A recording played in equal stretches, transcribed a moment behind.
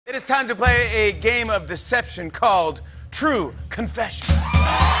It is time to play a game of deception called True Confessions.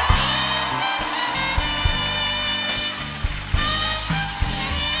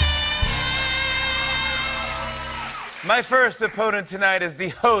 My first opponent tonight is the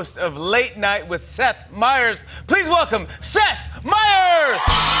host of Late Night with Seth Meyers. Please welcome Seth Meyers!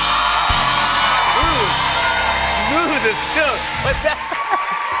 Smooth as silk. What's that?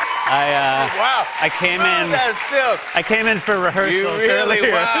 Wow. I came in for rehearsal. You really,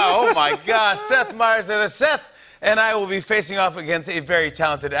 wow. Oh my gosh. Seth Meyers there. Seth and I will be facing off against a very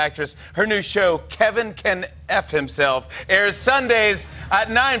talented actress. Her new show, Kevin Can F Himself, airs Sundays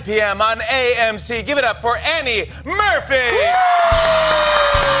at 9 p.m. on AMC. Give it up for Annie Murphy. All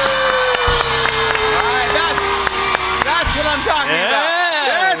right, that's what I'm talking about.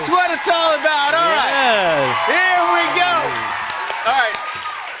 That's what it's all about. All right. Here we go. All right.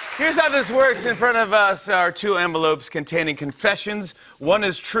 Here's how this works. In front of us are two envelopes containing confessions. One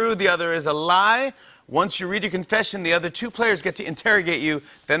is true, the other is a lie. Once you read your confession, the other two players get to interrogate you.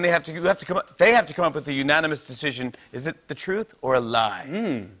 Then they have to come up with a unanimous decision. Is it the truth or a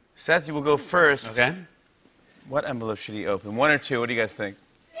lie? Seth, you will go first. Okay. What envelope should he open? One or two? What do you guys think?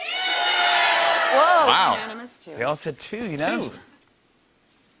 Whoa. Wow. Unanimous two. They all said two. Unanimous.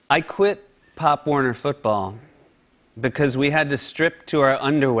 I quit Pop Warner football because we had to strip to our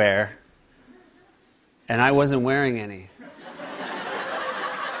underwear, and I wasn't wearing any.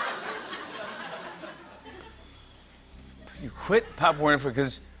 You quit Pop Warner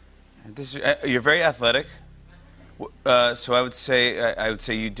because you're very athletic. So I would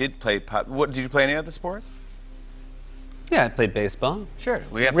say you did play pop. What did you play any other sports? Yeah, I played baseball. Sure.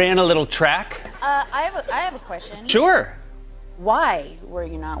 Ran a little track. I have a question. Sure. Why were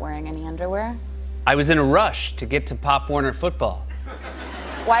you not wearing any underwear? I was in a rush to get to Pop Warner football.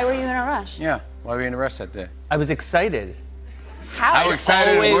 Why were you in a rush? Yeah. Why were you in a rush that day? I was excited. How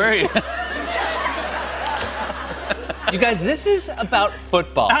excited were you? You guys, this is about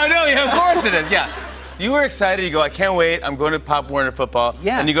football. Oh, no, yeah, of course it is, yeah. You were excited. You go, I can't wait. I'm going to Pop Warner football.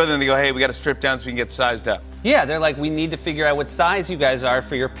 Yeah. And you go there and they go, hey, we got to strip down so we can get sized up. Yeah, they're like, we need to figure out what size you guys are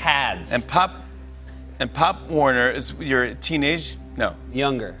for your pads. And Pop Warner is, you're a teenage? No.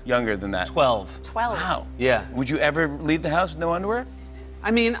 Younger. Younger than that. 12. 12. Wow. Yeah. Would you ever leave the house with no underwear?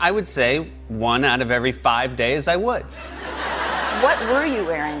 I mean, I would say 1 out of every 5 days I would. What were you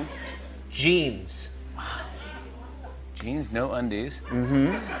wearing? Jeans. Jeans, no undies.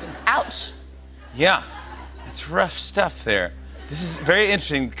 Ouch. Yeah. It's rough stuff there. This is very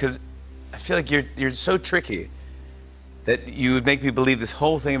interesting because I feel like you're so tricky that you would make me believe this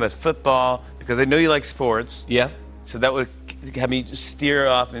whole thing about football because I know you like sports. Yeah. So that would have me steer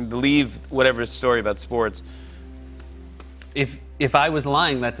off and believe whatever story about sports. If I was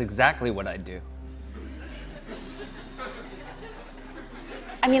lying, that's exactly what I'd do.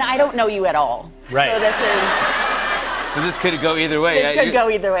 I mean, I don't know you at all. Right. So this could go either way. this could go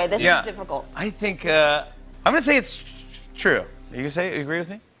either way. This is difficult. I think I'm gonna say it's true. You agree with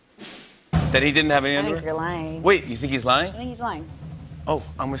me? That he didn't have any I underwear? think you're lying. Wait, you think he's lying? I think he's lying. Oh,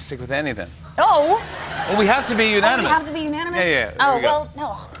 I'm gonna stick with Annie then. Oh! Well, we have to be unanimous. Oh, we have to be unanimous? Yeah. Oh, we go. well,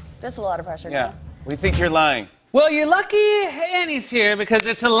 no. That's a lot of pressure. Yeah. Now. We think you're lying. Well, you're lucky Annie's here because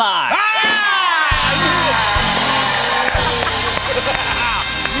it's a lie.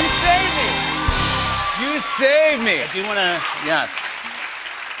 You saved me. You saved me. Do you want to... Yes.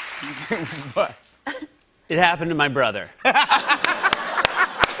 What? It happened to my brother.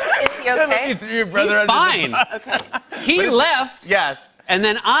 Is he okay? You threw your brother He's under the fine. bus. Okay. He left. Yes. And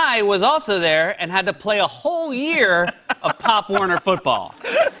then I was also there and had to play a whole year of Pop Warner football.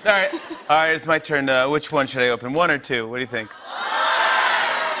 All right, it's my turn. Which one should I open? One or two? What do you think?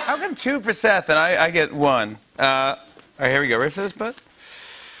 How come two for Seth and I get one? All right, here we go. Ready for this, bud?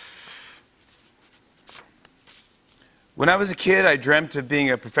 When I was a kid, I dreamt of being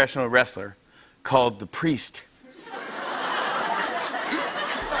a professional wrestler called the Priest.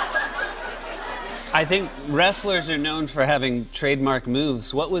 I think wrestlers are known for having trademark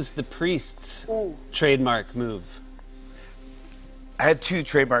moves. What was the Priest's trademark move? I had two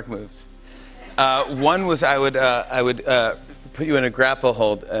trademark moves. One was I would put you in a grapple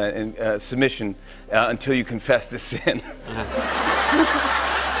hold in submission until you confess to sin.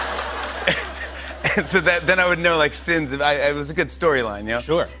 And so then I would know like sins. It was a good storyline, you know.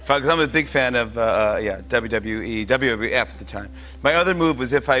 Sure. Because I'm a big fan of WWE, WWF at the time. My other move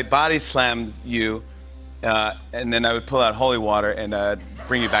was if I body slammed you, and then I would pull out holy water and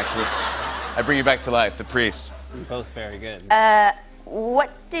bring you back to life. I bring you back to life, the priest. Both very good.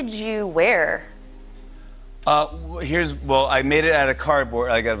 What did you wear? I made it out of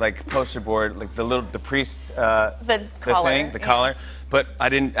cardboard. I got like poster board, like the priest, The collar. thing, the collar. But I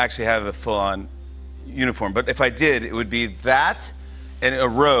didn't actually have a full-on uniform. But if I did, it would be that and a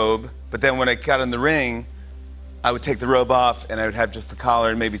robe. But then when I got in the ring, I would take the robe off and I would have just the collar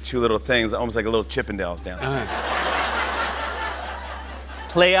and maybe two little things, almost like a little Chippendales down.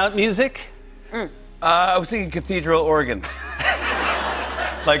 Play out music? I was thinking cathedral organ.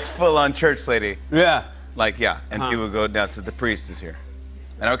 Like full-on church lady. Yeah. Like, yeah, and people would go down to the priest is here.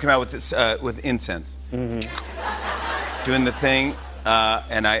 And I would come out with this, with incense. Doing the thing,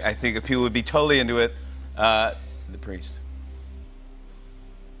 and I think if people would be totally into it, the priest.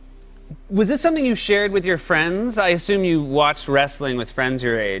 Was this something you shared with your friends? I assume you watched wrestling with friends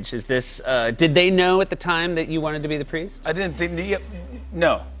your age. Is this, did they know at the time that you wanted to be the priest? I didn't think,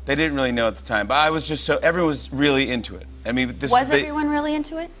 no, they didn't really know at the time, but I was just everyone was really into it. I mean, this was everyone really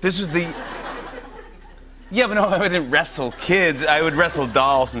into it? This was the, yeah, but no, I didn't wrestle kids. I would wrestle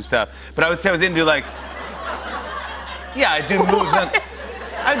dolls and stuff. But I would say I was into like, yeah, I do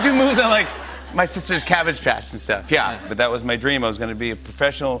moves on like my sister's Cabbage Patch and stuff. Yeah, but that was my dream. I was going to be a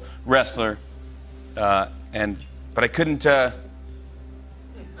professional wrestler, but I couldn't. I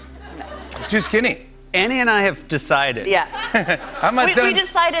was too skinny. Annie and I have decided. Yeah. We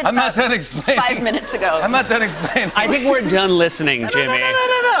decided. I'm not done explaining. 5 minutes ago. I'm not done explaining. I think we're done listening, Jimmy.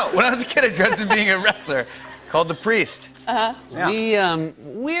 No. When I was a kid, I dreamt of being a wrestler called the priest. Yeah.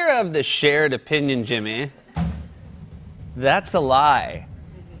 We're of the shared opinion, Jimmy. That's a lie.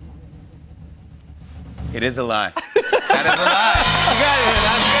 It is a lie. That is a lie. I got it.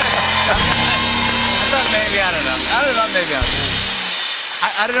 I thought maybe,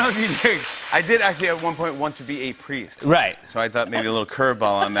 I don't know if you knew. I did actually at one point want to be a priest. Right. So I thought maybe a little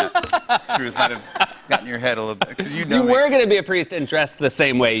curveball on that truth might have gotten in your head a little bit. Because you were going to be a priest and dressed the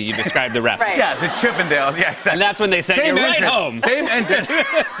same way you described the rest. Right. Yeah, it's a Chippendales. Yeah, exactly. And that's when they sent you right home. Same entrance.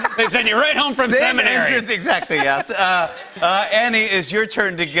 They sent you right home from seminary. Same entrance, exactly, yes. Annie, it's your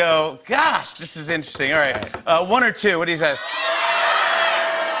turn to go. Gosh, this is interesting. All right. One or two. What do you say?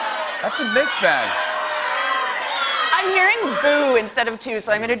 That's a mixed bag. I'm hearing boo instead of two,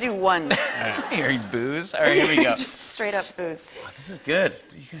 so I'm going to do one. I'm hearing boos. All right, here we go. Just straight up boos. Oh, this is good.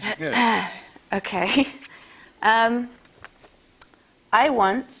 You guys are good. Okay. I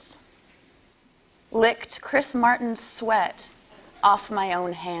once licked Chris Martin's sweat off my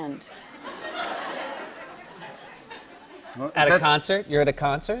own hand. Well, At a concert? You're at a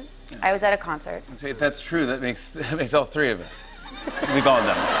concert? I was at a concert. If that's true, that makes all three of us. We've all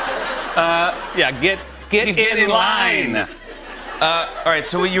done this. Yeah, get in line. All right,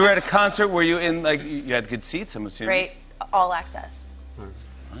 so when you were at a concert, were you in, like, you had good seats, I'm assuming? Great. All access.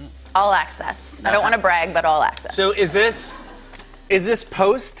 All access. I don't want to brag, but all access. So is this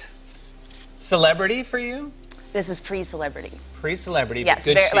post-celebrity for you? This is pre-celebrity. Pre-celebrity, Yes,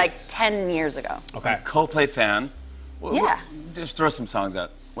 but good seats. like 10 years ago. Okay. Coldplay fan. Yeah. Just throw some songs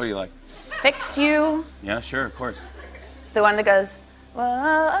out. What do you like? Fix You. Yeah, sure, of course. The one that goes,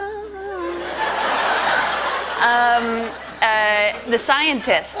 The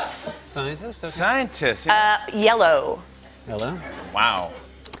Scientists. Scientist? Okay. Scientists. Yeah. Yellow. Hello? Wow.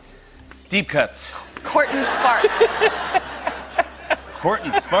 Deep cuts. Court and Spark. Court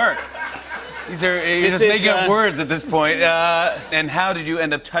and Spark. You're just making up words at this point. And how did you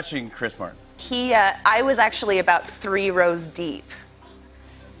end up touching Chris Martin? I was actually about 3 rows deep.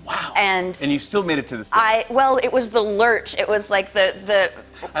 Wow. And you still made it to the stage. Well, it was the lurch. It was like the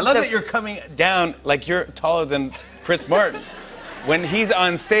I love that you're coming down like you're taller than Chris Martin. When he's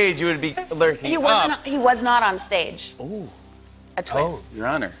on stage, you would be lurking He was not on stage. Ooh. A twist. Your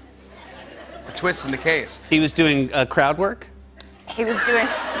Honor. A twist in the case. He was doing crowd work? He was doing...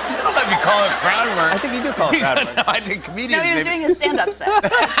 I don't know if you call it crowd work. I think you do call it crowd work. No, I think comedians... No, he was doing a stand-up set.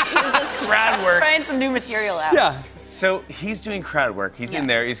 He was just crowd work. trying some new material out. Yeah. So he's doing crowd work. He's in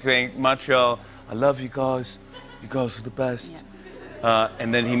there. He's going, Montreal, I love you guys. You guys are the best. Yeah.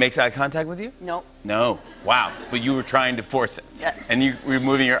 And then he makes eye contact with you? Nope. No. Wow. But you were trying to force it. Yes. And you were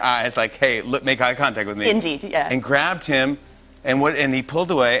moving your eyes like, hey, look, make eye contact with me. Indeed, yeah. And grabbed him, and he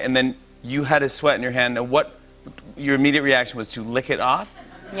pulled away, and then you had his sweat in your hand. And what your immediate reaction was to lick it off?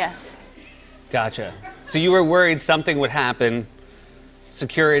 Yes. Gotcha. So you were worried something would happen,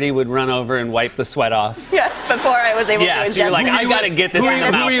 security would run over and wipe the sweat off. Yes, before I was able to adjust. So you're like, I gotta get this in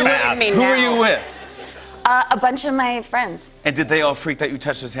the mouth fast. Who were you with? A bunch of my friends. And did they all freak that you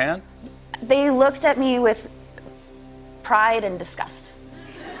touched his hand? They looked at me with pride and disgust.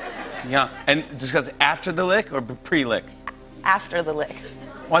 Yeah. And discuss after the lick or pre-lick? After the lick.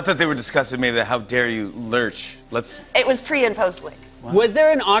 Well, I thought they were discussing maybe the how dare you lurch. It was pre and post lick. Wow. Was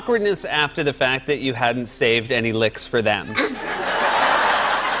there an awkwardness after the fact that you hadn't saved any licks for them?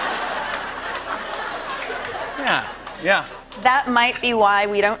 Yeah. That might be why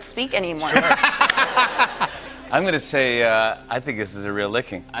we don't speak anymore. Sure. I'm going to say, I think this is a real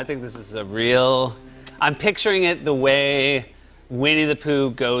licking. I think this is a real... I'm picturing it the way Winnie the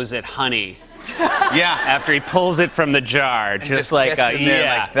Pooh goes at honey. Yeah. After he pulls it from the jar. And just like, gets in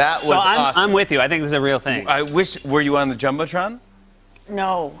there, like, that was awesome. I'm with you. I think this is a real thing. Were you on the Jumbotron?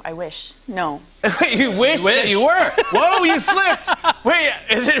 No, I wish. No. You wish that you were. Whoa, you slipped. Wait,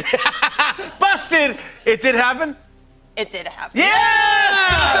 is it... Busted. It did happen? It did happen. Yes!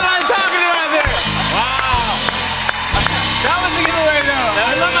 That's what I'm talking about there. Wow. That was the giveaway, though.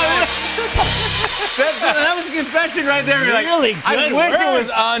 I love my... that was a confession right there. You're really like, good I wish work. it was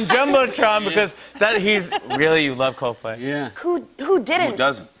on Jumbotron because he's really, you love Coldplay. Yeah. Who didn't? Who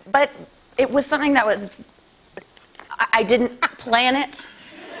doesn't? But it was something that was... I didn't plan it.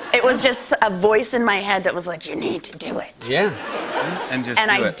 It was just a voice in my head that was like, you need to do it. Yeah.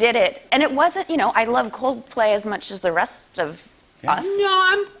 And I did it. And it wasn't, I love Coldplay as much as the rest of us.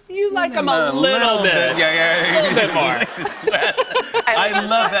 No, you like them a little bit. Yeah. A little bit more. Like the sweat. I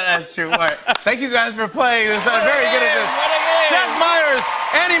love that extra part. Thank you guys for playing. This. I'm very good at this. Seth Meyers,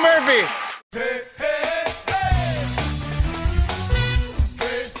 Annie Murphy.